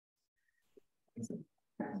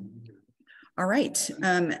All right,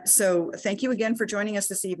 so thank you again for joining us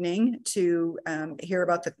this evening to hear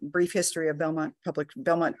about the brief history of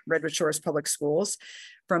Belmont-Redwood Shores Public Schools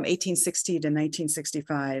from 1860 to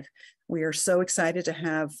 1965. We are so excited to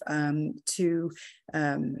have two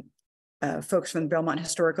folks from the Belmont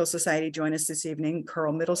Historical Society join us this evening.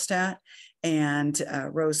 Carl Middlestat and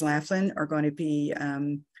Rose Laughlin are going to be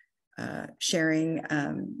sharing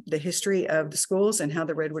the history of the schools and how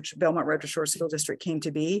the Belmont-Redwood Shores School District came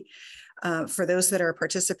to be. For those that are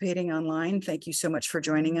participating online, thank you so much for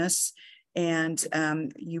joining us. And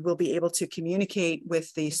you will be able to communicate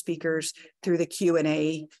with the speakers through the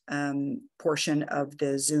Q&A portion of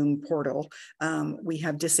the Zoom portal. We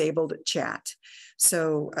have disabled chat.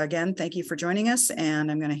 So again, thank you for joining us,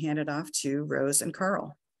 and I'm going to hand it off to Rose and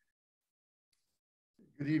Carl.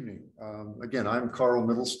 Good evening. Again, I'm Carl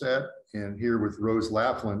Middlestat, and here with Rose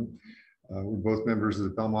Laughlin. We're both members of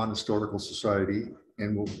the Belmont Historical Society,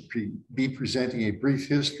 and we'll be presenting a brief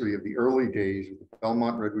history of the early days of the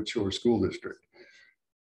Belmont-Redwood Shores School District,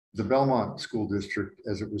 the Belmont School District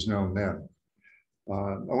as it was known then.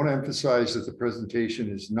 I want to emphasize that the presentation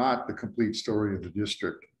is not the complete story of the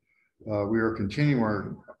district. We are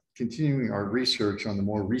continuing our research on the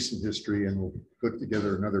more recent history, and we'll put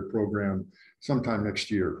together another program sometime next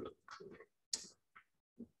year.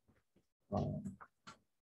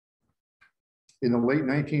 In the late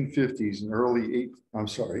 1950s and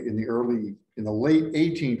in the late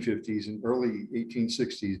 1850s and early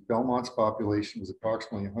 1860s, Belmont's population was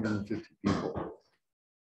approximately 150 people.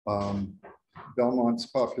 Belmont's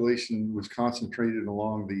population was concentrated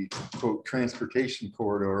along the, quote, transportation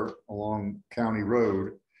corridor along County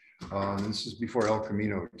Road. This is before El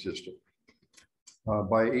Camino existed.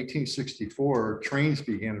 By 1864, trains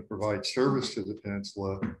began to provide service to the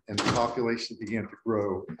peninsula, and the population began to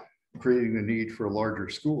grow, creating the need for a larger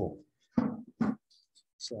school.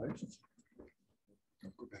 Slide.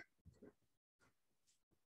 Go back.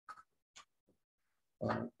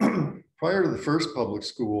 Prior to the first public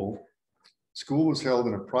school was held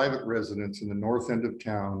in a private residence in the north end of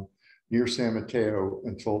town near San Mateo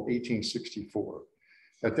until 1864.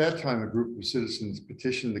 At that time, a group of citizens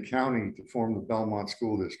petitioned the county to form the Belmont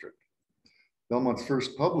School District. Belmont's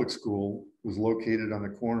first public school was located on the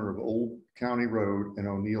corner of Old County Road and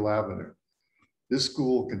O'Neill Avenue. This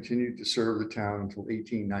school continued to serve the town until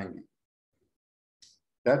 1890.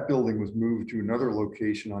 That building was moved to another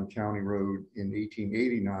location on County Road in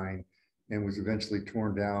 1889 and was eventually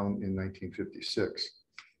torn down in 1956.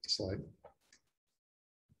 Slide.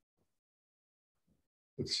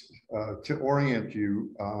 To orient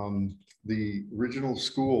you, the original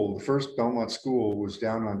school, the first Belmont school, was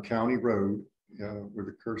down on County Road, where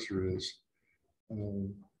the cursor is,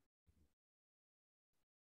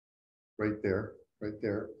 right there.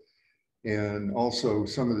 And also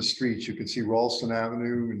some of the streets, you can see Ralston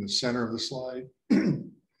Avenue in the center of the slide,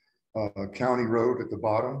 County Road at the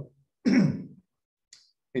bottom. And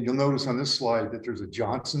you'll notice on this slide that there's a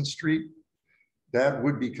Johnson Street. That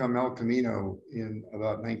would become El Camino in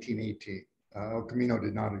about 1918. El Camino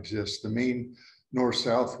did not exist. The main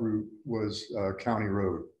north-south route was County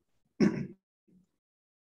Road.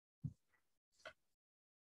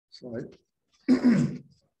 Slide.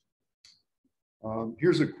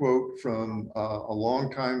 Here's a quote from a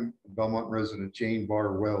longtime Belmont resident, Jane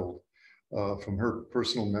Barr Weld, from her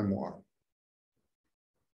personal memoir.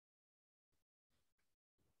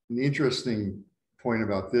 And the interesting point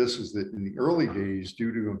about this is that in the early days,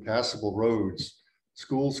 due to impassable roads,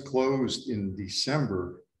 schools closed in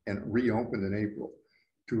December and reopened in April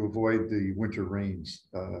to avoid the winter rains.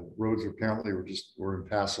 Roads apparently were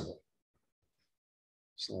impassable.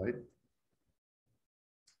 Slide.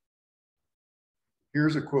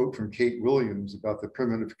 Here's a quote from Kate Williams about the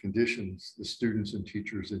primitive conditions the students and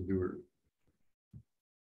teachers endured.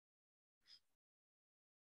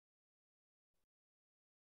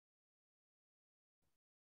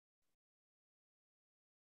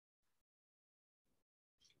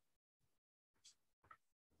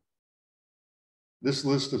 This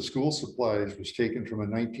list of school supplies was taken from a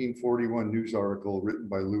 1941 news article written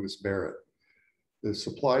by Lewis Barrett. The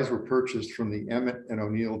supplies were purchased from the Emmett and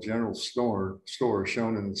O'Neill General Store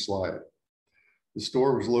shown in the slide. The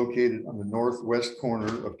store was located on the northwest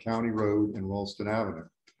corner of County Road and Ralston Avenue.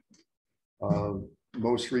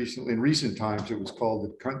 In recent times, it was called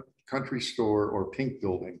the Country Store or Pink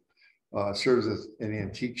Building. Serves as an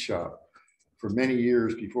antique shop for many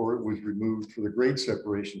years before it was removed for the grade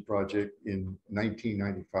separation project in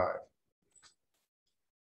 1995.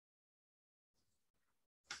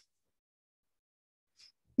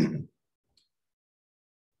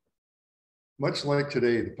 Much like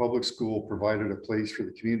today, the public school provided a place for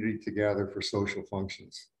the community to gather for social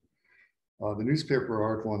functions. The newspaper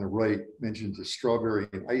article on the right mentions a strawberry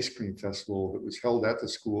and ice cream festival that was held at the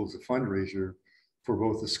school as a fundraiser for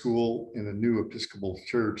both the school and the new Episcopal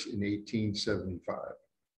Church in 1875.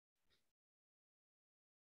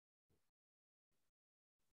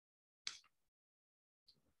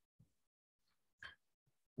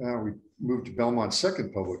 Now we move to Belmont's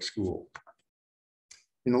second public school.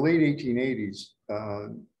 In the late 1880s,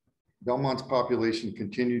 Belmont's population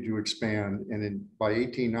continued to expand, and by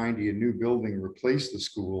 1890, a new building replaced the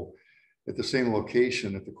school at the same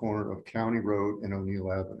location at the corner of County Road and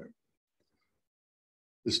O'Neill Avenue.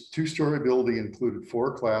 This two-story building included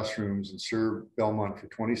 4 classrooms and served Belmont for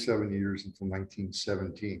 27 years until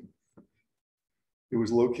 1917. It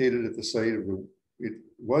was located at the site of the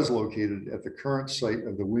current site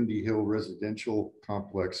of the Windy Hill residential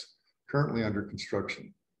complex, currently under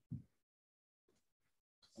construction.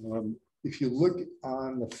 If you look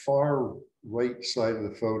on the far right side of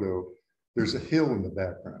the photo, there's a hill in the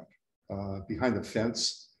background. Behind the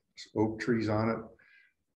fence, there's oak trees on it.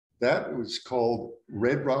 That was called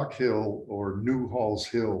Red Rock Hill or New Halls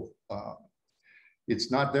Hill.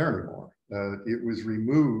 It's not there anymore. It was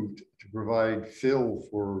removed to provide fill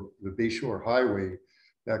for the Bayshore Highway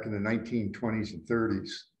back in the 1920s and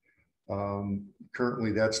 30s.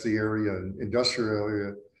 Currently, that's the area, industrial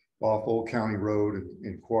area off Old County Road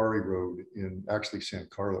and Quarry Road in actually San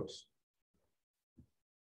Carlos.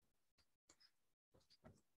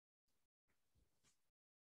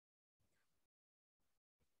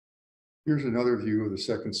 Here's another view of the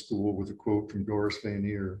second school with a quote from Doris Van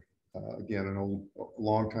Eer, again, a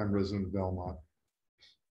longtime resident of Belmont.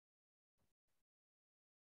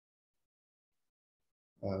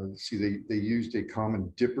 See, they used a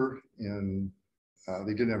common dipper, and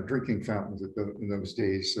they didn't have drinking fountains in those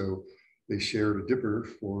days, so they shared a dipper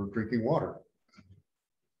for drinking water.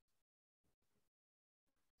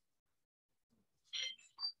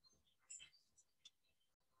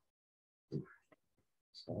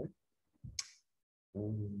 Sorry.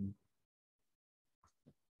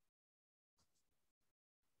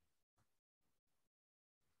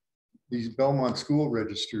 These Belmont school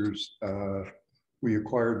registers we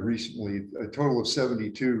acquired recently, a total of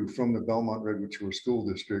 72 from the Belmont-Redwood Shores School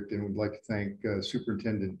District, and would like to thank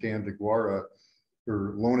Superintendent Dan DeGuara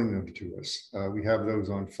for loaning them to us. We have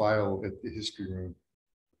those on file at the history room.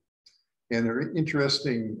 And they're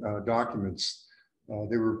interesting documents.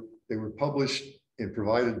 They were published and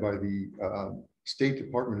provided by the State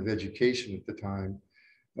Department of Education at the time,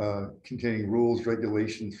 containing rules,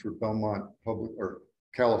 regulations for Belmont public or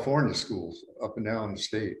California schools up and down the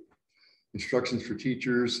state. Instructions for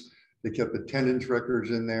teachers. They kept attendance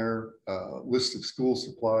records in there, list of school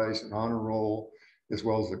supplies and honor roll, as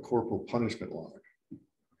well as the corporal punishment log.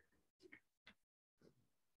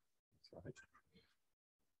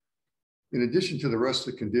 In addition to the rest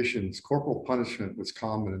of the conditions, corporal punishment was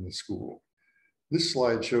common in the school. This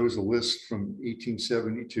slide shows a list from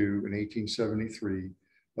 1872 and 1873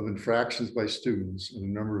 of infractions by students and the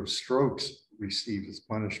number of strokes received as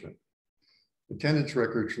punishment. Attendance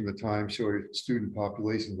records from the time show a student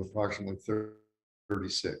population of approximately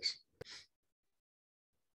 36.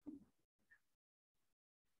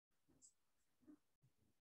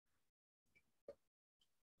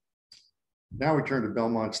 Now we turn to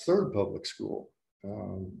Belmont's third public school,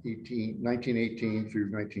 1918 through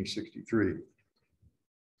 1963.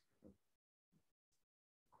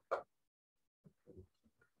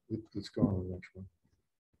 Let's go on to the next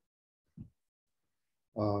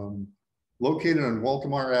one. Located on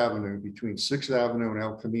Waltemar Avenue between 6th Avenue and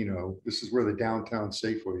El Camino, this is where the downtown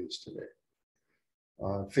Safeway is today.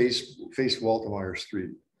 Faced Waltemar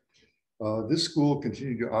Street. This school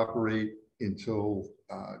continued to operate until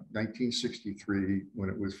 1963, when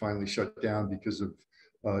it was finally shut down because of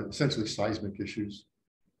essentially seismic issues.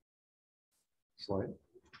 Slide.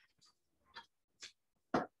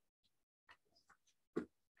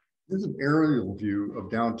 Here's an aerial view of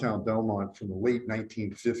downtown Belmont from the late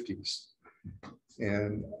 1950s.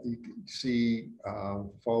 And you can see,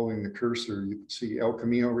 following the cursor, you can see El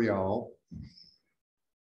Camino Real.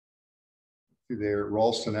 Through there,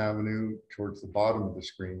 Ralston Avenue towards the bottom of the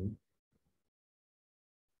screen.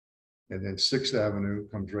 And then 6th Avenue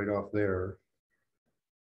comes right off there,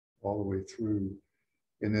 all the way through.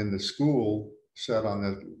 And then the school sat on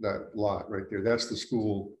that lot right there. That's the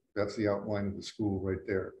school, that's the outline of the school right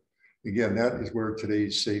there. Again, that is where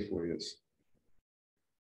today's Safeway is.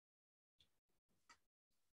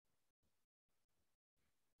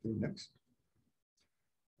 Okay, next.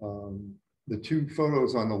 The two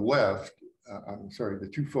photos on the left I'm sorry, the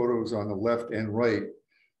two photos on the left and right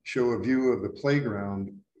show a view of the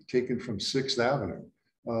playground taken from 6th Avenue.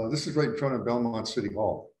 This is right in front of Belmont City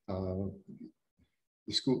Hall. The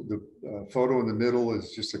photo in the middle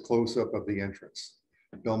is just a close-up of the entrance,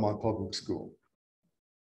 Belmont Public School.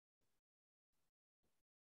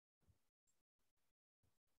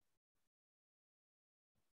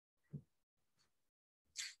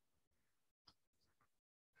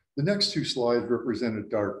 The next two slides represent a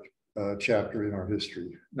dark chapter in our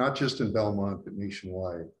history, not just in Belmont, but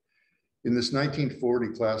nationwide. In this 1940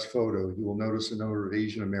 class photo, you will notice a number of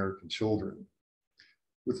Asian American children.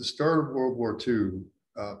 With the start of World War II,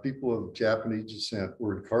 people of Japanese descent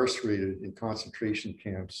were incarcerated in concentration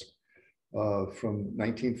camps from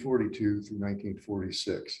 1942 through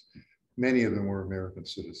 1946. Many of them were American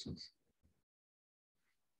citizens.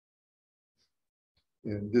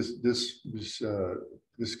 And this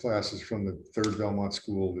class is from the 3rd Belmont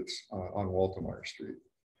School that's on Waltemeyer Street.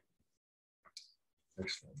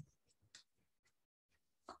 Next one.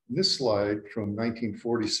 This slide from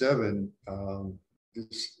 1947,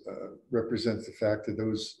 this represents the fact that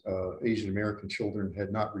those Asian American children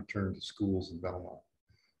had not returned to schools in Belmont.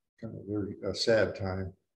 Kind of a very sad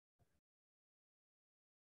time.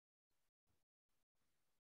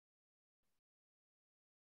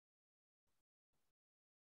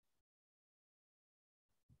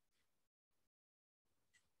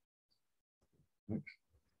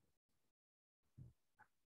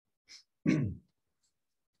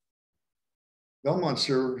 Belmont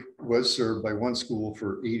was served by one school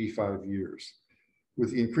for 85 years. With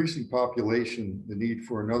the increasing population, the need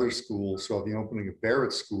for another school saw the opening of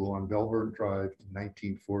Barrett School on Belmont Drive in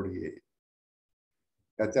 1948.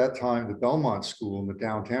 At that time, the Belmont School in the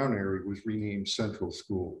downtown area was renamed Central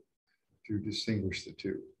School to distinguish the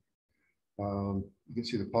two. You can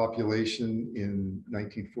see the population in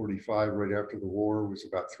 1945, right after the war, was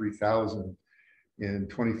about 3,000. And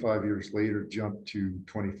 25 years later, jumped to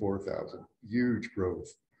 24,000. Huge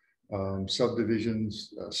growth.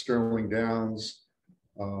 Subdivisions, Sterling Downs,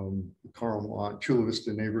 Carl Chula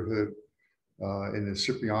Vista neighborhood, and the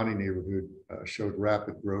Cipriani neighborhood showed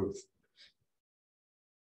rapid growth.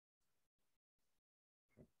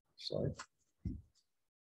 Slide.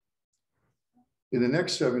 In the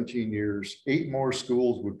next 17 years, 8 more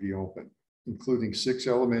schools would be open, including 6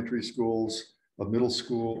 elementary schools, a middle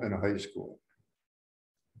school, and a high school.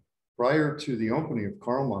 Prior to the opening of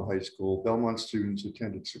Carmont High School, Belmont students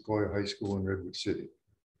attended Sequoia High School in Redwood City.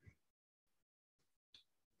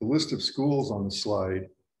 The list of schools on the slide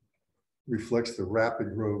reflects the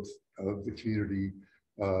rapid growth of the community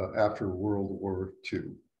after World War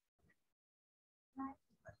II.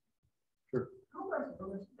 Sure.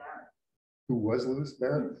 Who was Lewis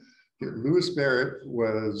Barrett? Lewis Barrett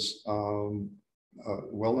was a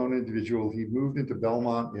well-known individual. He moved into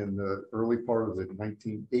Belmont in the early part of the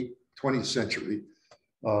 20th century.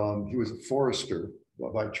 He was a forester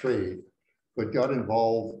by trade, but got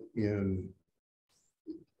involved in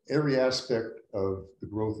every aspect of the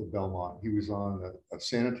growth of Belmont. He was on a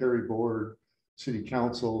sanitary board, city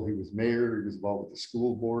council, he was mayor, he was involved with the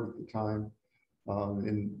school board at the time.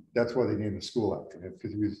 And that's why they named the school after him,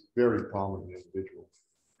 because he was a very prominent individual.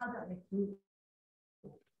 How about McDougal?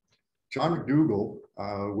 John McDougal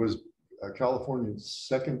was California's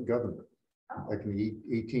 2nd governor, like in the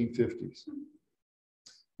 1850s.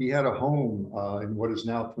 He had a home in what is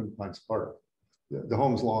now Twin Pines Park. The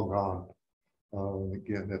home's long gone.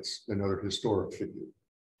 Again, that's another historic figure.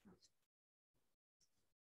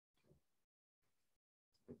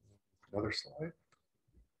 Another slide.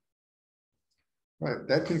 All right,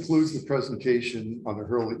 that concludes the presentation on the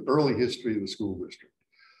early history of the school district.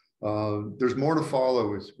 There's more to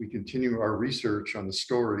follow as we continue our research on the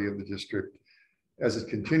story of the district as it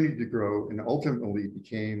continued to grow and ultimately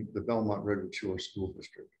became the Belmont-Redwood Shores School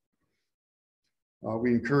District.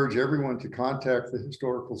 We encourage everyone to contact the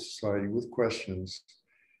Historical Society with questions,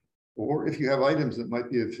 or if you have items that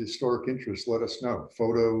might be of historic interest, let us know.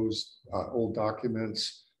 Photos, old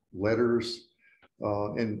documents, letters,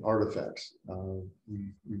 and artifacts.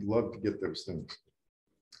 We'd love to get those things.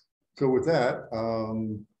 So with that,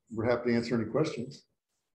 we're happy to answer any questions.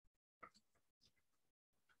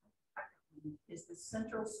 Is the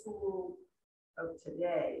central school of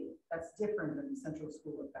today, that's different than the central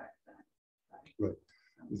school of back then? Right.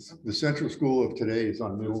 The central school of today is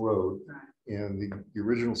on Middle Road, right. And the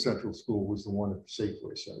original central school was the one at the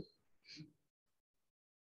Safeway site.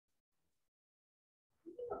 Can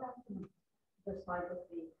you go back to the slide with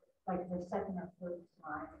the, like the second or third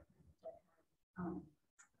slide,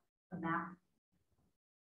 the map?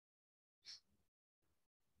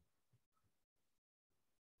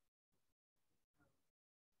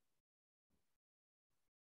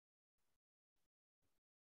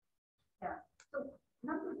 Yeah. So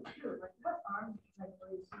number two, like what are, like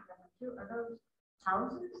where you see number two, are those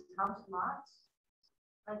houses, house lots?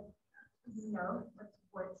 Like, you know,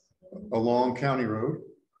 what's Along County Road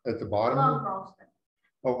at the bottom. along Ralston?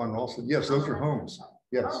 Oh, on Ralston. Yes, those are homes.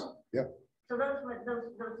 Yes. Oh. Yeah. So those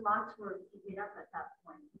lots were figured up at that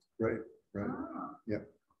point. Right. Right. Oh. Yeah.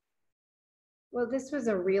 Well, this was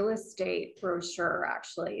a real estate brochure,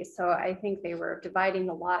 actually. So I think they were dividing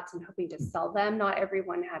the lots and hoping to sell them. Not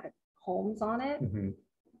everyone had homes on it. Mhm.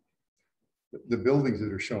 The buildings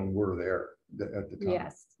that are shown were there at the time.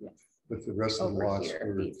 Yes, yes. But the rest of the Over lots here,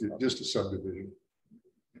 were these just a subdivision.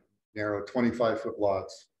 Narrow 25-foot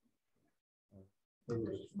lots.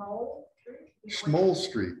 Small Street? Small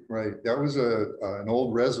Street, right. That was an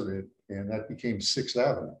old resident and that became 6th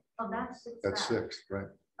Avenue. Oh, that's Sixth That's Avenue. 6th, right.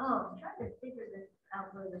 Oh, I'm trying to figure this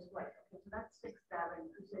out where this way. Okay, so that's Sixth Avenue.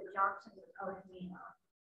 You said Johnson is El Camino.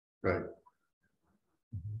 Right.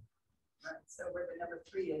 Right, so where the number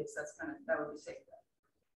 3 is, that would be safe.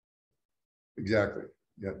 Exactly.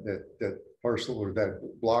 Yeah, that parcel or that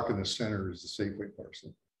block in the center is the Safeway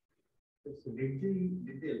parcel. So did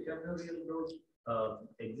the Terminal Road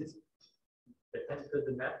exist? Because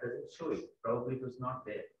the map doesn't show it. Probably it was not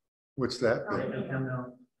there. What's that? Oh. El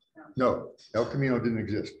Camino. No, El Camino didn't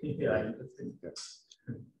exist. Yeah, interesting. Yeah.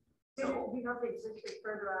 Do you know if it existed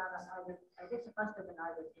further on either? I guess it must have been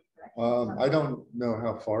either. I don't know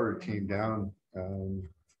how far it came down.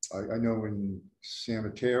 I know in San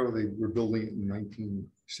Mateo, they were building it in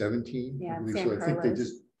 1917. Yeah, I believe. San So I think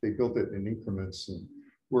Carlos. they built it in increments and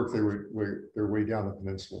worked their way down the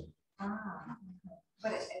peninsula. Ah,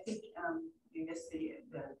 But I think you missed the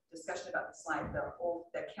discussion about the slide,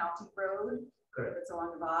 the county road Correct. that's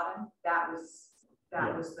along the bottom, that was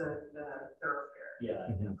the thoroughfare. Yeah.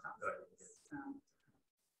 Mhm.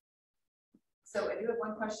 So I do have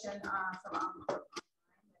one question from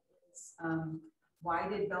online. Why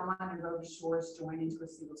did Belmont and Redwood Shores join into a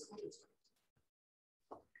single school district?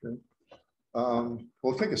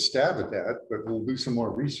 We'll take a stab at that, but we'll do some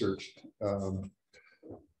more research.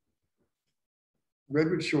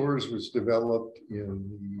 Redwood Shores was developed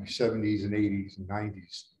in the 70s and 80s and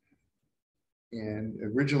 90s. And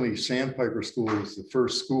originally Sandpiper School was the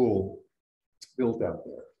first school built out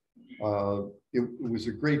there. It was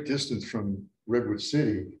a great distance from Redwood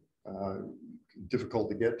City, difficult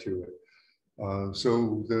to get to it.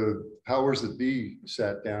 So the powers that be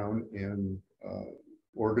sat down and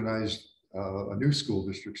organized a new school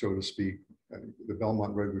district, so to speak, the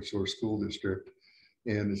Belmont-Redwood Shores School District.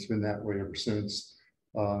 And it's been that way ever since.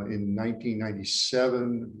 In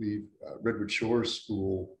 1997, the Redwood Shores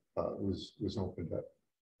School was opened up.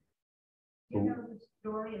 do you know the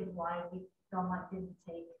story of why Belmont didn't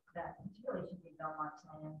take that? It really should be Belmont's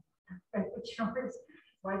land.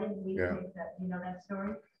 Why didn't we Yeah. take that? Do you know that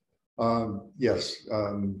story? Yes,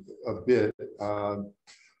 a bit.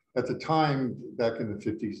 At the time, back in the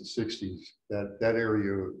 50s and 60s, that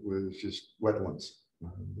area was just wetlands.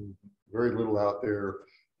 Very little out there. I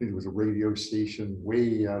think it was a radio station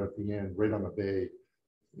way out at the end, right on the bay.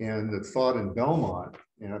 And the thought in Belmont,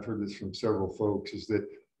 and I've heard this from several folks, is that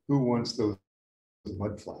who wants those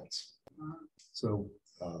mud flats? So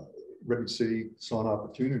Redwood City saw an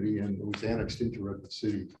opportunity and it was annexed into Redwood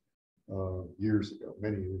City years ago,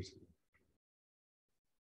 many years ago.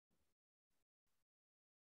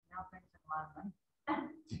 Now brings in a lot of money.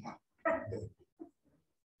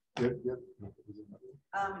 Yep.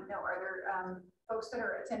 No, are there folks that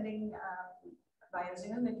are attending via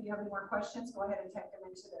Zoom? If you have any more questions, go ahead and type them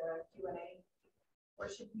into the Q&A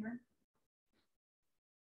portion here.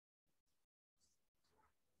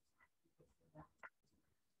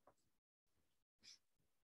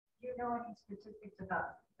 Do you know any statistics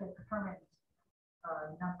about the current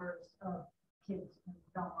numbers of kids in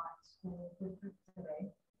Belmont school district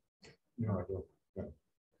today? No, I don't.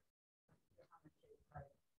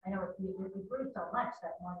 I know we grew so much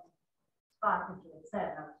that one spot that you had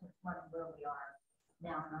said, I was just wondering where we are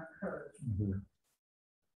now in our curve. Mhm.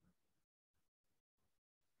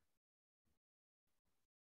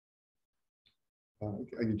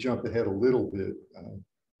 I can jump ahead a little bit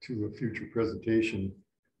to a future presentation,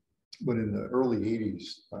 but in the early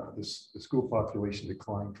 80s, the school population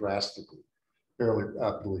declined drastically, fairly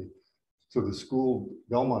rapidly. So the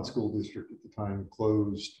Belmont School District at the time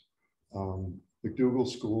closed McDougall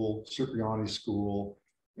School, Cipriani School,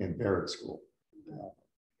 and Barrett School.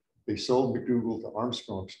 They sold McDougall to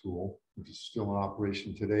Armstrong School, which is still in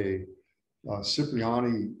operation today.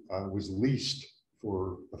 Cipriani was leased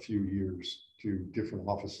for a few years to different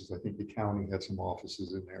offices. I think the county had some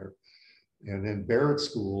offices in there. And then Barrett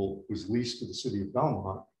School was leased to the City of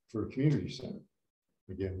Belmont for a community center.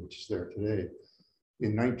 again, which is there today.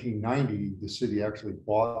 In 1990, the city actually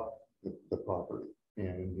bought the property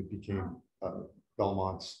and it became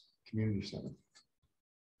Belmont's community center.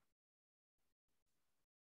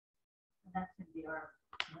 That could be our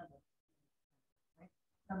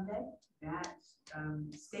someday. That,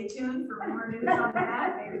 stay tuned for more news on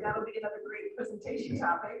that. Maybe that'll be another great presentation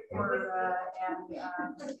topic for, and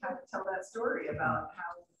kind of tell that story about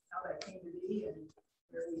how that came to be and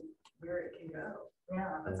where it can go.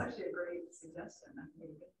 Yeah, that's actually a great suggestion.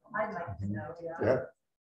 I'd like to know. Yeah.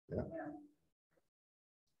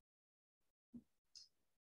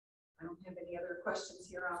 I don't have any other questions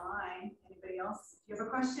here online. Anybody else? Do you have a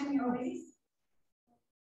question, young ladies?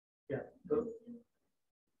 Yeah. Go.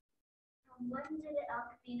 When did El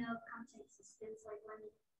Camino come to existence? Like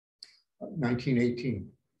when? 1918.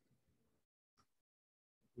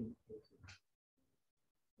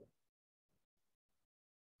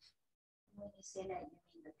 When you say that, you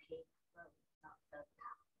mean the paved road, not the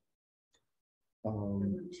path.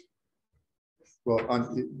 Well, on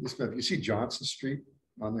this map, you see Johnson Street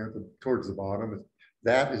on there towards the bottom.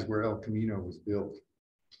 That is where El Camino was built.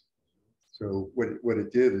 So what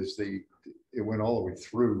it did is it went all the way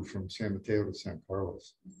through from San Mateo to San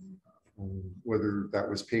Carlos. Whether that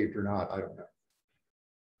was paved or not, I don't know.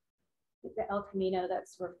 The El Camino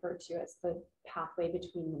that's referred to as the pathway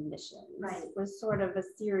between the missions, Right. was sort of a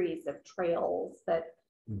series of trails that,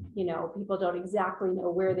 you know, people don't exactly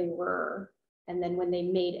know where they were. And then when they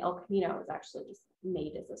made El Camino, it was actually just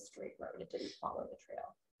made as a straight road. It didn't follow the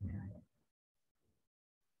trail.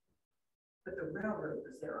 But the railroad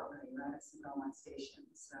was there already, right? It's the Belmont station.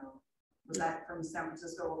 So was that from San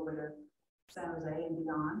Francisco all the way to San Jose and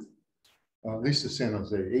beyond? At least to San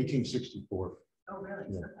Jose, 1864. Oh, really?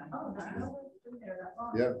 Yeah. Okay. Oh, no, been there that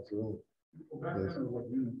long. Yeah, it's really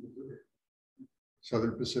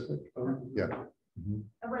Southern Pacific. Yeah.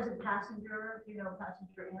 And was it passenger,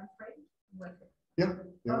 passenger and freight? Was it? Yeah.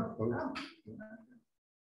 Oh, Both. oh.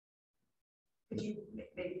 Could you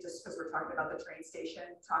maybe just because we're talking about the train station,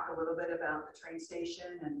 talk a little bit about the train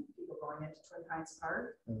station and people going into Twin Pines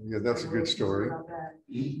Park? Yeah, that's a good story. About that.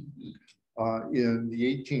 In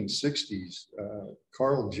the 1860s,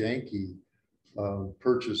 Carl Janke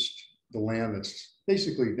purchased the land that's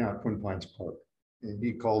basically now Twin Pines Park, and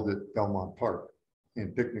he called it Belmont Park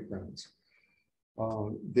and picnic grounds.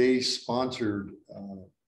 They sponsored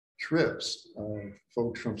trips of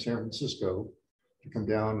folks from San Francisco to come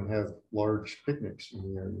down and have large picnics in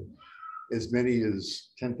the area. As many as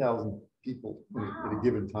 10,000 people at a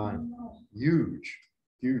given time. Huge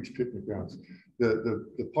picnic grounds.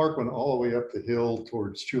 The park went all the way up the hill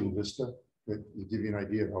towards Chula Vista. That to give you an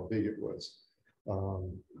idea of how big it was.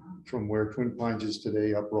 From where Twin Pines is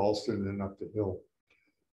today, up Ralston and up the hill.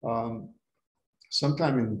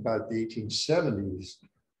 Sometime in about the 1870s,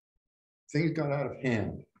 things got out of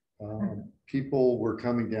hand. People were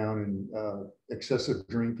coming down and excessive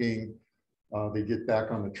drinking. They get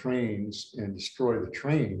back on the trains and destroy the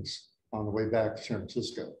trains on the way back to San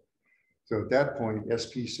Francisco. So at that point,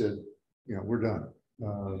 SP said, we're done.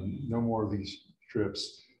 No more of these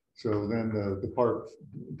trips. So then the park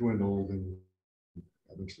dwindled and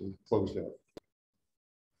eventually closed out.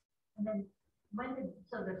 And then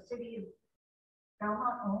so the city of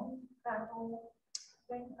Belmont owned that whole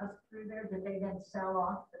thing up through there? Did they then sell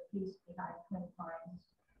off the piece behind Twin Pines?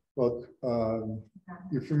 Well,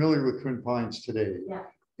 you're familiar with Twin Pines today. Yeah.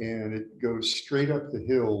 And it goes straight up the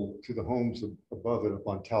hill to the homes above it up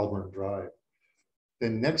on Talburn Drive.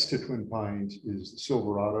 Then next to Twin Pines is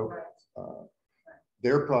Silverado. Right.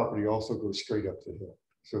 Their property also goes straight up the hill.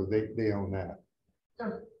 So they own that.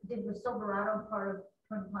 So did the Silverado part of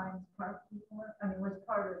Twin Pines Park before? I mean, was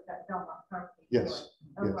part of that Belmont Park before? Yes.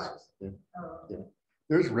 Oh, Yes. right. Yeah. Oh, Yeah.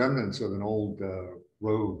 There's remnants of an old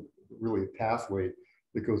road, really a pathway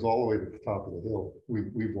that goes all the way to the top of the hill.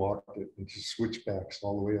 We've walked it and just switchbacks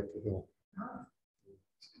all the way up the hill. oh.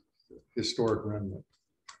 Historic remnant.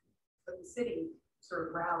 But the city sort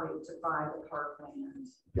of rallied to buy the parkland.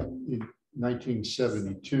 Yeah. In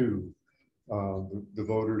 1972, the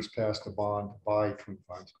voters passed a bond to buy Twin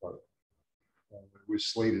Pines Park. It was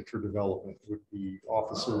slated for development with the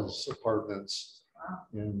offices, apartments,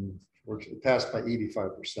 and fortunately it passed by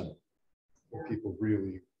 85%. People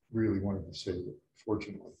really wanted to save it,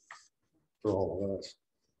 fortunately, for all of us.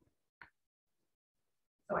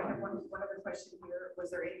 So I have one other question here.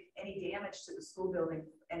 Was there any damage to the school building,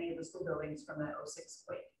 any of the school buildings from the 06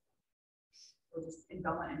 quake? Or just in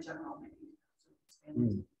Belmont in general,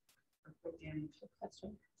 maybe? Quick damage.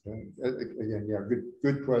 Question. Again, yeah,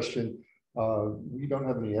 good question. We don't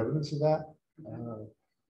have any evidence of that.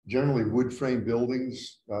 Generally, wood frame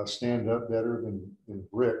buildings stand up better than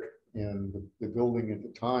brick, and the building at the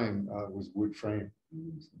time was wood frame.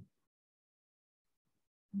 In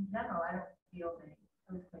general, I don't feel any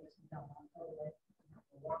earthquakes in Belmont.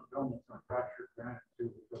 One Belmont's on fractured granite too,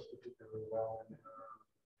 which does particularly well in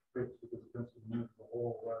bricks because it tends to move the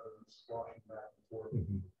whole rather than sloshing back and forth.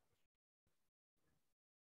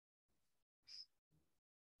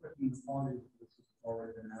 This is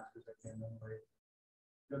already been asked because I can't remember.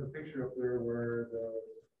 You have a picture up there where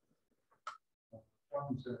the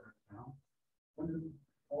shopping center is now. When did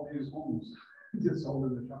all these homes get sold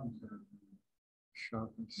in the shopping center?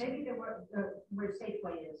 Maybe they were where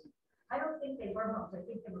Safeway is. I don't think they were homes. I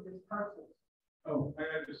think they were just parcels. Oh,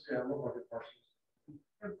 I just, yeah, look like a parcels.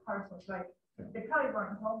 They're parcels, right? They probably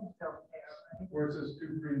weren't homes built there, right? Where it says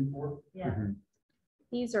 2, 3, and 4. Yeah.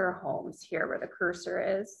 These are homes here where the cursor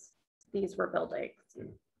is. These were buildings.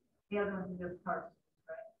 The other ones are just parcels,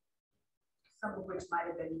 right? Some of which might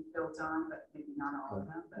have been built on, but maybe not all of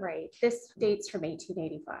them. But Right. This dates from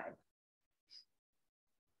 1885.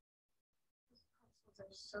 Are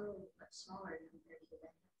so much smaller compared to the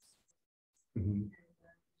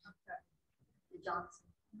Johnson.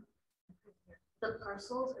 The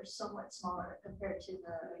parcels are somewhat smaller compared to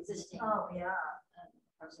the existing. Oh, yeah.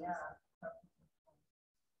 Parcels. Yeah.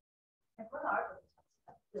 And what are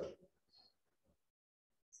those?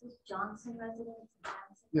 This is Johnson residence.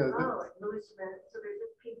 Yeah. Oh, Louis, so there's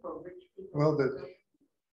just people, rich people. Well,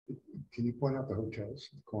 can you point out the hotels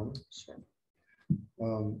in the corner? Sure.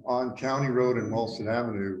 On County Road and Walston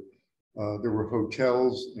Avenue, there were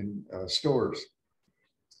hotels and stores.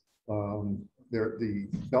 The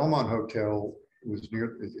Belmont Hotel was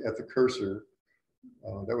near at the cursor.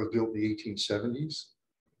 That was built in the 1870s.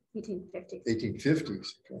 1850s. 1850s.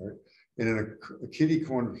 Right? And in a kitty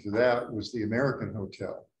corner to that was the American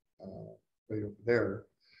Hotel, right over there.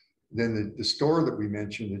 Then the store that we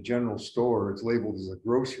mentioned, the general store, it's labeled as a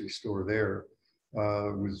grocery store there,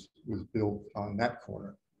 was built on that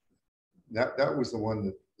corner. That was the one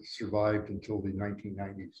that survived until the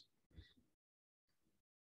 1990s.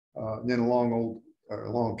 Then along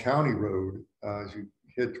County Road, as you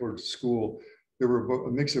head towards the school, there were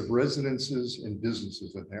a mix of residences and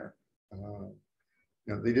businesses in there.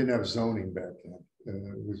 They didn't have zoning back then.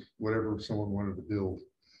 It was whatever someone wanted to build.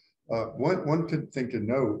 One thing to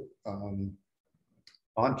note,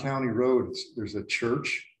 on County Road, there's a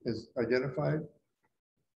church is identified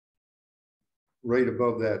right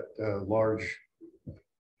above that large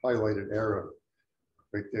highlighted arrow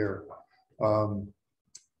right there.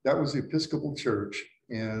 That was the Episcopal Church,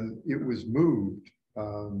 and it was moved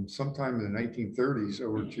sometime in the 1930s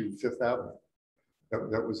over to Fifth Avenue.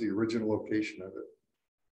 That was the original location of it.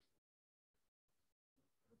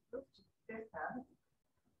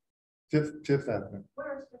 Fifth Avenue.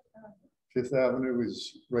 Where is Fifth Avenue? Fifth Avenue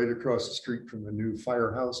is right across the street from the new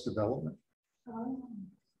firehouse development. Oh.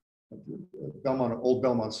 Old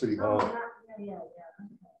Belmont City Hall, Yeah.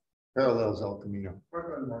 parallels El Camino. Right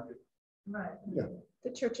by the market. Right. Yeah.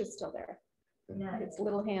 The church is still there. Yeah. It's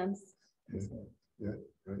little hands. Yeah,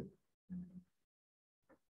 right.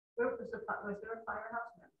 Where was there a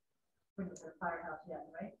firehouse? No. When was there a firehouse? Yeah,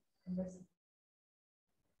 right? And this.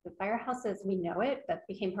 The firehouse as we know it, that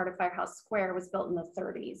became part of Firehouse Square, was built in the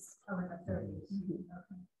 30s. Oh, in the 30s. Mhm.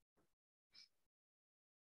 Okay.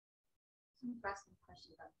 Some pressing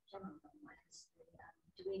question about general Belmont history.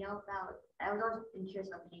 Do we know about? I was also curious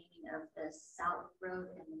about the naming of the South Road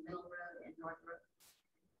and the Middle Road and North Road.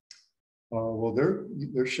 Well,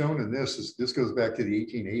 they're shown in this. This goes back to the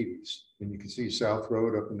 1880s, and you can see South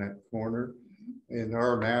Road up in that corner. And there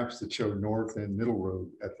are maps that show North and Middle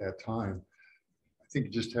Road at that time. I think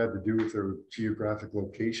it just had to do with their geographic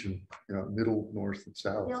location, middle, north, and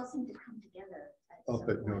south. They all seem to come together. Up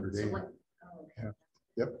at Notre Dame. So what, oh, okay.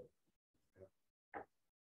 Yeah. Yep.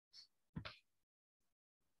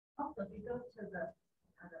 Also, if you go to the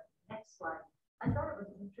next slide, I thought it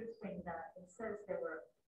was interesting that it says there were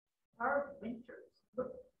hard winters.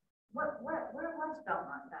 Where was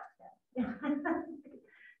Belmont back then?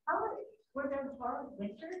 Were there hard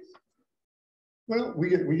winters? Well, we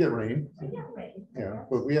get rain. Yeah, rain. Yeah,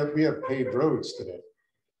 but we have paved roads today.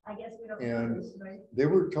 I guess we don't. And notice, right? they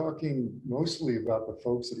were talking mostly about the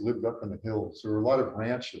folks that lived up in the hills. There were a lot of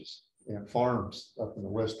ranches and farms up in the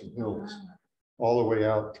western hills, all the way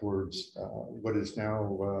out towards what is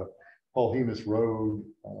now Paul Hemus Road,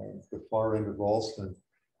 the far end of Ralston.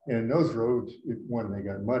 And those roads, when they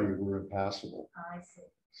got muddy, were impassable. I see.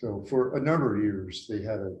 So for a number of years, they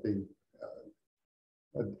had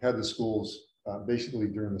the schools basically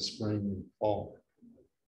during the spring and fall.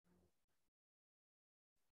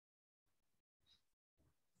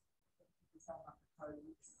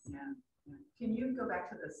 Yeah. Can you go back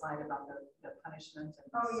to the slide about the punishment?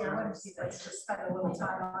 And Oh, yeah, I want to see that. Let's just spend a little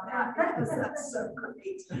time on that because that's so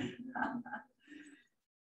great.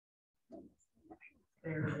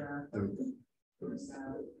 There's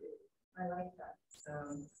I like that. so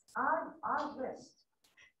Odd list.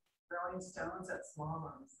 throwing stones at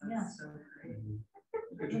swallows. That's Yeah. so great.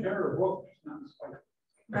 It's never a book, it's not a spike.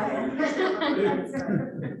 Right.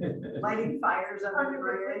 Lighting fires under the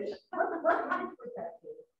bridge. What happened with that?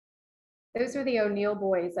 Those are the O'Neill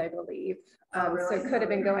boys, I believe. Oh, So really? it could have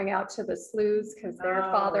been going out to the sloughs because their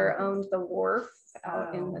father Oh. owned the wharf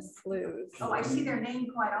out in Oh. the sloughs. Oh, I see their name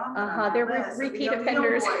quite often. on Uh-huh, that they're list. So the repeat O'Neill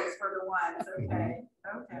offenders. boys were the ones. Okay.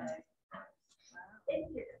 Okay.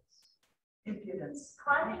 Impudence. Impudence.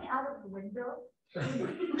 Climbing out of the window.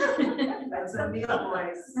 That's O'Neill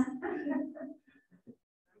boys.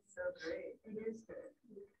 So great. It is good.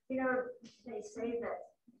 You know, they say that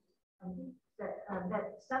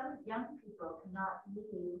that some young people cannot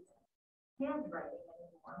read handwriting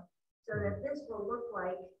anymore, so that this will look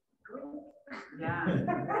like Greek. Yeah,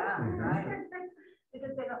 yeah, right.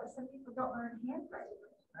 Because some people don't learn handwriting.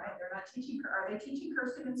 Right, they're not teaching, are they teaching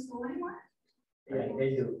cursive in school anymore? Yeah, they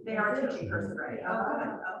do. They are teaching cursive, right?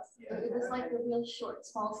 Oh, good. Oh, It was like a real short,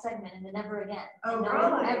 small segment and then never again. Oh, And no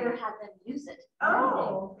one really? ever had them use it.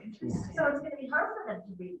 Oh, interesting. So it's gonna be hard for them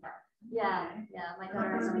to read that. Yeah, my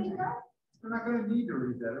daughter. Read that? We're not gonna need to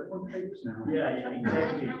read that, everyone takes now. Yeah,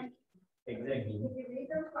 exactly. Exactly. Did you read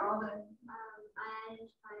those? All the, I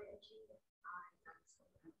achieved it.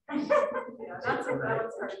 yeah, that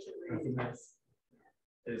was hard to I read. think that's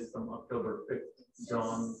is from October 5th.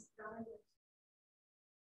 John.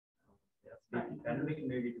 Yeah, the pandemic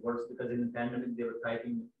made it worse because in the pandemic they were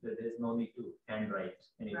typing that there is no need to handwrite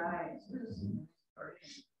anything. Right.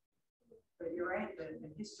 But you're right, the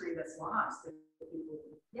history that's lost. If people,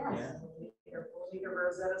 Yes. we'll need a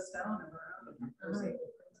Rosetta Stone of our own.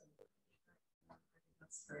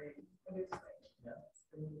 That's great. It is great. Yeah. That's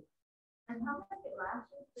great. And how many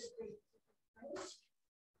lashes did they write?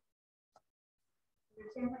 Did you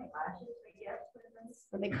say how many lashes they get for this?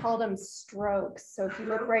 They called them strokes. So if you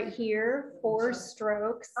look right here, 4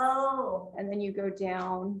 strokes, Oh. and then you go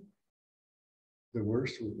down. The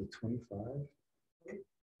worst was the 25.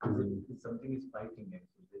 Something is fighting it.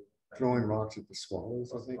 Throwing rocks at the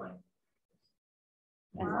swallows, I think.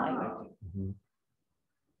 And Wow. Mhm.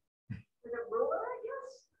 With a ruler, I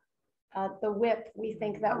guess? the whip, we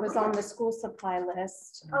think that was on the school supply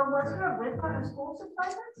list. Oh, was there a whip on the school supply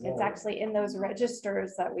list? It's actually in those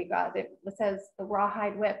registers that we got. It says the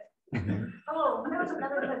rawhide whip. Oh, there was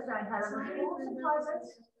another question I had on the school supply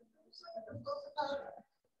list. The school supply list.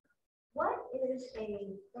 What is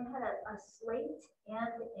they had a slate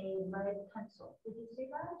and a lead pencil. Did you see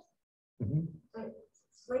that? Mhm. Wait,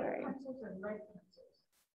 slate Sorry. pencils and lead pencils.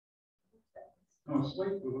 No,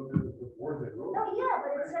 slate was the board they wrote. Oh, yeah,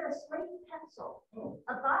 but it said a slate pencil. Oh.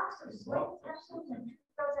 A box of slate pencils and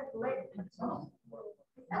 2,000 lead pencils.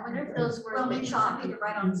 I wonder if those were Well, the maybe chalk. to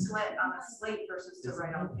write on a slate versus to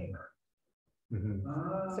write on paper. Mhm.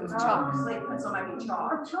 So it's Oh. chalk. Slate pencil might be Oh,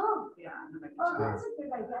 chalk. chalk. Yeah. it might be Oh, chalk. that's a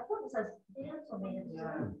good idea. I thought it says pencil made it.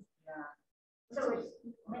 Yeah, yeah, So it's,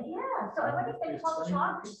 yeah, so I wonder if they call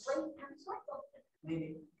chalk slate pencil.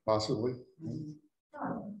 maybe. Possibly.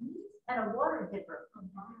 Oh, and a water dipper.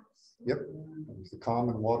 Yep. It was the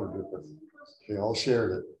common water dipper. They all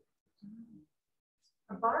shared it.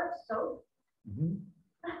 A bar of soap. Mhm.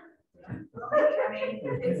 I mean,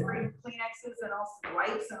 it's bring Kleenexes and all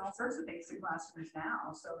wipes and all sorts of things to classrooms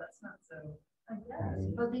now, so that's not so. I guess.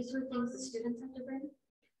 Mhm. Oh, these were things the students have to bring?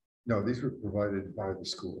 No, these were provided by the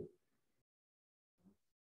school.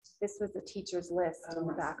 This was the teacher's list on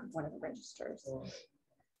the back of one of the registers. And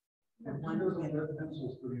she doesn't have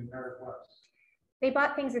pencils for the entire class. They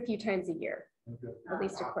bought things a few times a year, Okay. at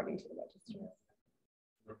least according to the register.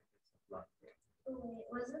 Oh, wait,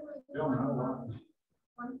 was it like No, not a lot.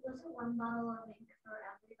 was it one bottle of ink for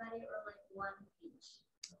everybody or like one each?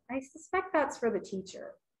 I suspect that's for the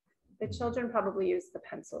teacher. The children probably use the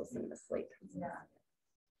pencils and the slate pencils. Yeah.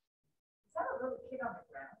 Is that a little kid on the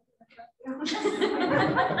ground?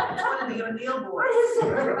 That's one of the O'Neill boys.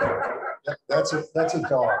 What is it? That's a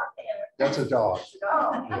dog. That's a dog.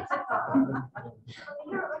 Oh.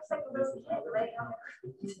 Here it looks like a little kid laying on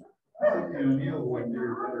I think the O'Neill one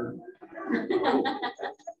year better.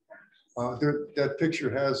 That picture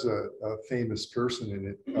has a famous person in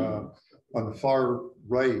it. On the far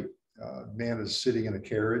right, man is sitting in a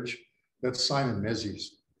carriage. That's Simon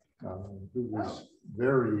Menzies, who was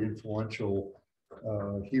very influential.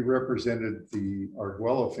 He represented the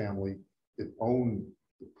Arguello family that owned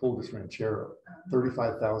the Pulgas Ranchero,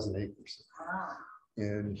 35,000 acres. Wow.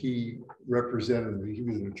 and he represented, he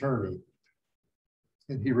was an attorney,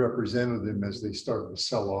 and he represented them as they started to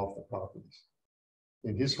sell off the properties.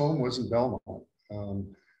 And his home was in Belmont,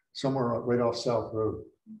 somewhere right off South Road.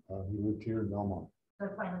 He lived here in Belmont. So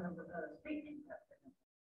it's like the street name.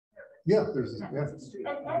 Yeah, there's, yeah.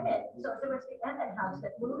 And Emmett, so there was the Emmett house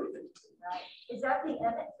that moved, right? Is that the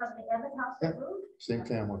Emmett, from the Emmett house that moved? Same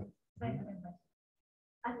family.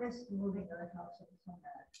 I guess moving to the house.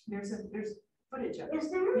 There's footage of it. Is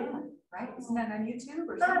there? Yeah, right? Isn't that on YouTube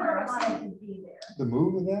or But I somewhere? don't I've want seen it it. to be there. The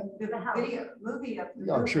move of that? The The house. video, movie of. the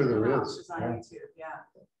Yeah, I'm sure there house is, on yeah. YouTube, yeah.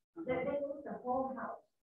 They moved the whole house.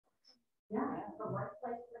 Yeah, from one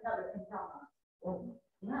place to another in Belmont. Oh,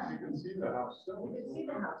 Yeah. You can see the house still. You can see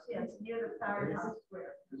the house, yes, near the firehouse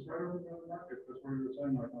square. It's right over the market, that's where you were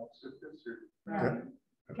saying, like, oh, it's here. Right.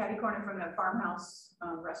 Catty corner from the farmhouse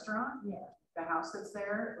restaurant. Yeah. The house that's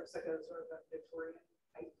there, it looks like a sort of a Victorian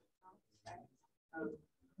type house. Right?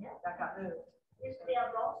 Yeah. That got moved. Used to be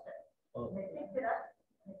on Ralston. Oh. They picked it up,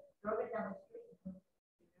 and they drove it down the street.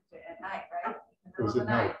 At night, right? In the It was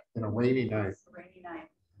middle at of the night, in a rainy night. It's a rainy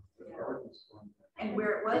night. The Yeah. park is fun. And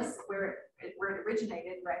where it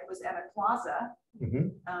originated, right, was Emmett Plaza.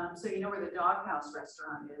 Mhm. So you know where the Doghouse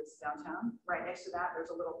restaurant is downtown? Right next to that, there's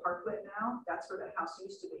a little parklet now. That's where the house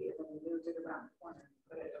used to be, and then we moved it around the corner and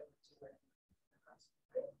put it over to where.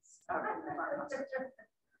 From the farmhouse.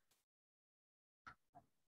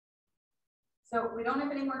 So we don't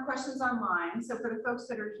have any more questions online. So for the folks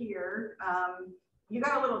that are here, you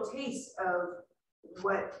got a little taste of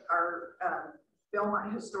what our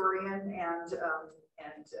Belmont historian and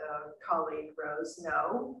colleague Rose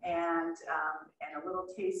know, and a little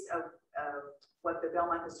taste of what the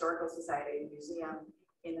Belmont Historical Society Museum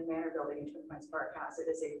in the Manor Building in Twin Pines Park has. It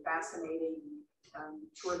is a fascinating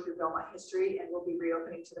tour through Belmont history, and will be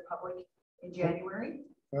reopening to the public in January.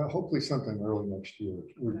 Hopefully something early next year.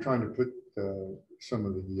 We're trying to put some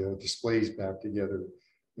of the displays back together,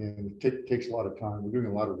 and it takes a lot of time. We're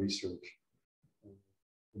doing a lot of research.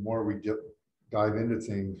 The more we dive into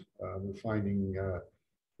things, we're finding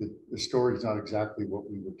the story is not exactly what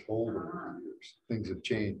we were told over the years. Things have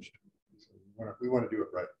changed. So we want to do it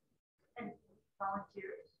right. And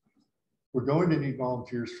volunteers. We're going to need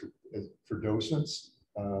volunteers for docents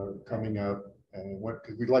coming up, and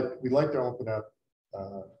because we'd like to open up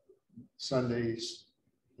Sundays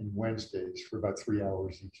and Wednesdays for about 3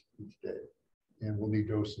 hours each day, and we'll need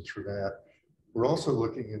docents for that. We're also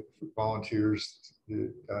looking at volunteers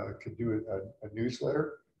that could do a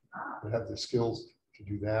newsletter, that have the skills to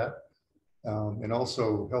do that, and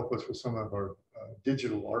also help us with some of our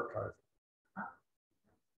digital archive.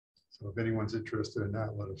 So if anyone's interested in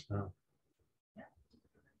that, let us know.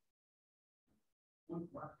 One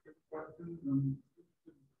last quick question. A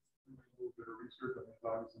little bit of research. I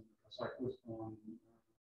was a cyclist on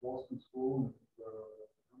Boston School.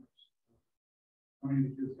 And, how many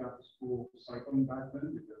of the kids got to school cycling back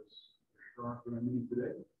then? Because there aren't very many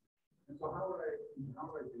today. And so how would I do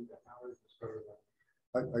that? How would I discover that?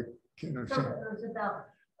 I can't So understand. it was about.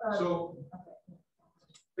 So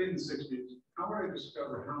in the 60s, how would I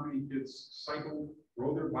discover how many kids cycled,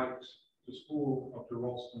 rode their bikes to school up to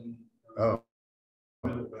Ralston? Oh.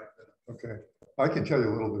 Middle back then. Okay, I can tell you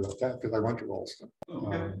a little bit about that because I went to Ralston.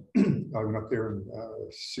 Okay. I went up there in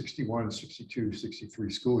 61, 62, 63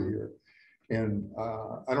 school year, and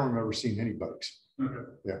I don't remember seeing any bikes. Okay.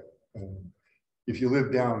 Yeah. If you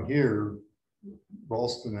live down here,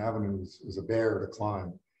 Ralston Avenue is a bear to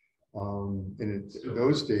climb. And in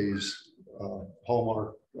those days,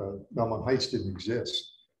 Hallmark, Belmont Heights didn't exist.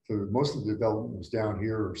 So most of the development was down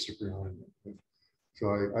here or Cipriani. So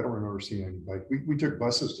I don't remember seeing any bike. We took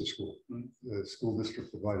buses to school. The school district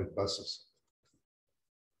provided buses.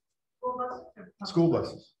 School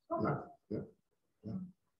buses. Yeah.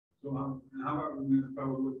 So how about if I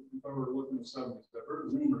were to look in the 70s, I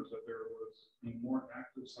heard rumors that there was a more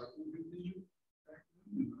active cycling community back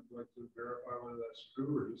then, and I'd like to verify whether that's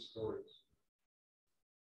true or just stories.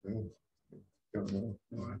 Yeah. Don't know.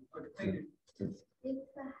 Okay, thank you. If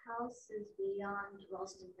the houses beyond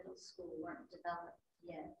Ralston Middle School weren't developed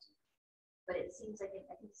yet, but it seems like,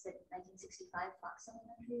 I think it said 1965 Fox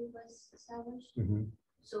Elementary was established. Mhm.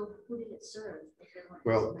 So who did it serve? If there weren't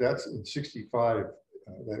Well, as that's in 65,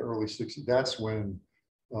 that early 60s. That's when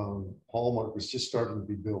Hallmark was just starting to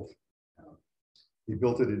be built. He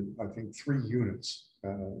built it in, I think, 3 units.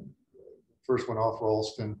 First one off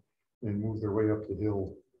Ralston and moved their way up the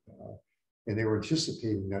hill. And they were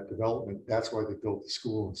anticipating that development. That's why they built the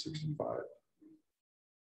school in 65.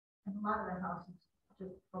 And a lot of the houses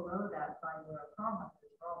just below that by where Belmont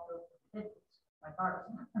were all built with pitches, like ours.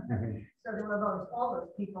 Mhm. So there were all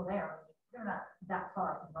those people there. They're not that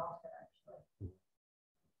far from Boston, actually.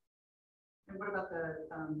 And what about the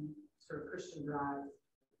sort of Christian Drive,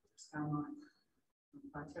 Belmont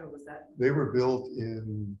Plateau, was that? They were built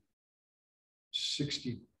in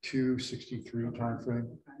 62, 63 timeframe.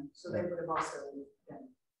 Okay. So they would have also been.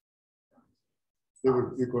 They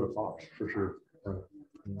would go to Fox for sure. Right.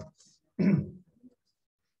 Well,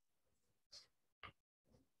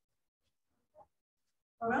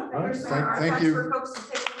 All right, there's our thank archives you. for folks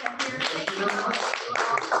to take a look at here. Thank you very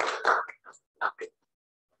much.